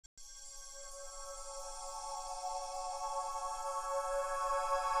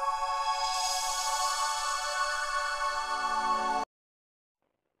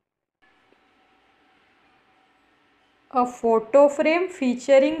A photo frame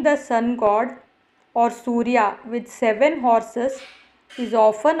featuring the sun god or Surya with 7 horses is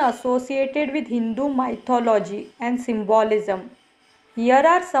often associated with Hindu mythology and symbolism. Here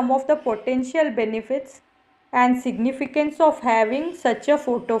are some of the potential benefits and significance of having such a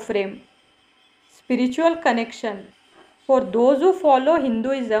photo frame. Spiritual connection. For those who follow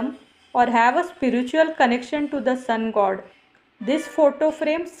Hinduism or have a spiritual connection to the sun god, this photo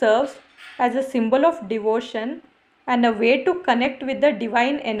frame serves as a symbol of devotion and a way to connect with the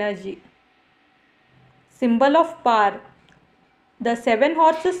divine energy. Symbol of power. The 7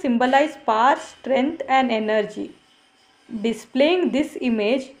 horses symbolize power, strength, and energy. Displaying this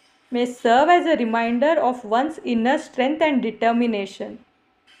image may serve as a reminder of one's inner strength and determination.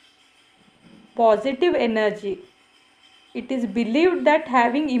 Positive energy. It is believed that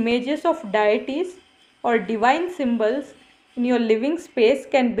having images of deities or divine symbols in your living space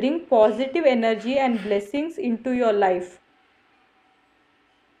can bring positive energy and blessings into your life.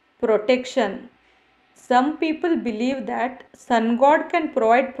 Protection. Some people believe that sun god can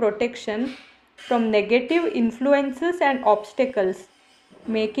provide protection from negative influences and obstacles,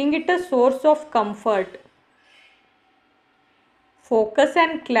 making it a source of comfort. Focus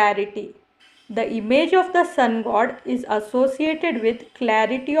and clarity. The image of the sun god is associated with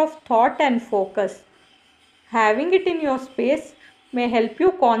clarity of thought and focus. Having it in your space may help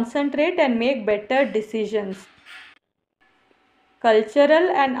you concentrate and make better decisions. Cultural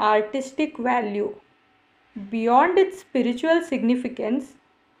and artistic value. Beyond its spiritual significance,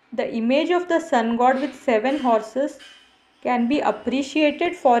 the image of the sun god with 7 horses can be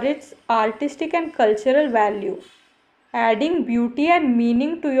appreciated for its artistic and cultural value, adding beauty and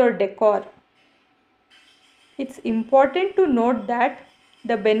meaning to your decor. It's important to note that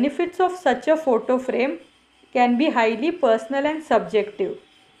the benefits of such a photo frame can be highly personal and subjective,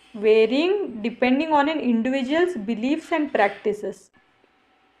 varying depending on an individual's beliefs and practices.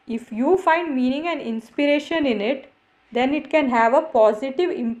 If you find meaning and inspiration in it, then it can have a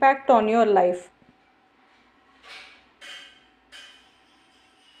positive impact on your life.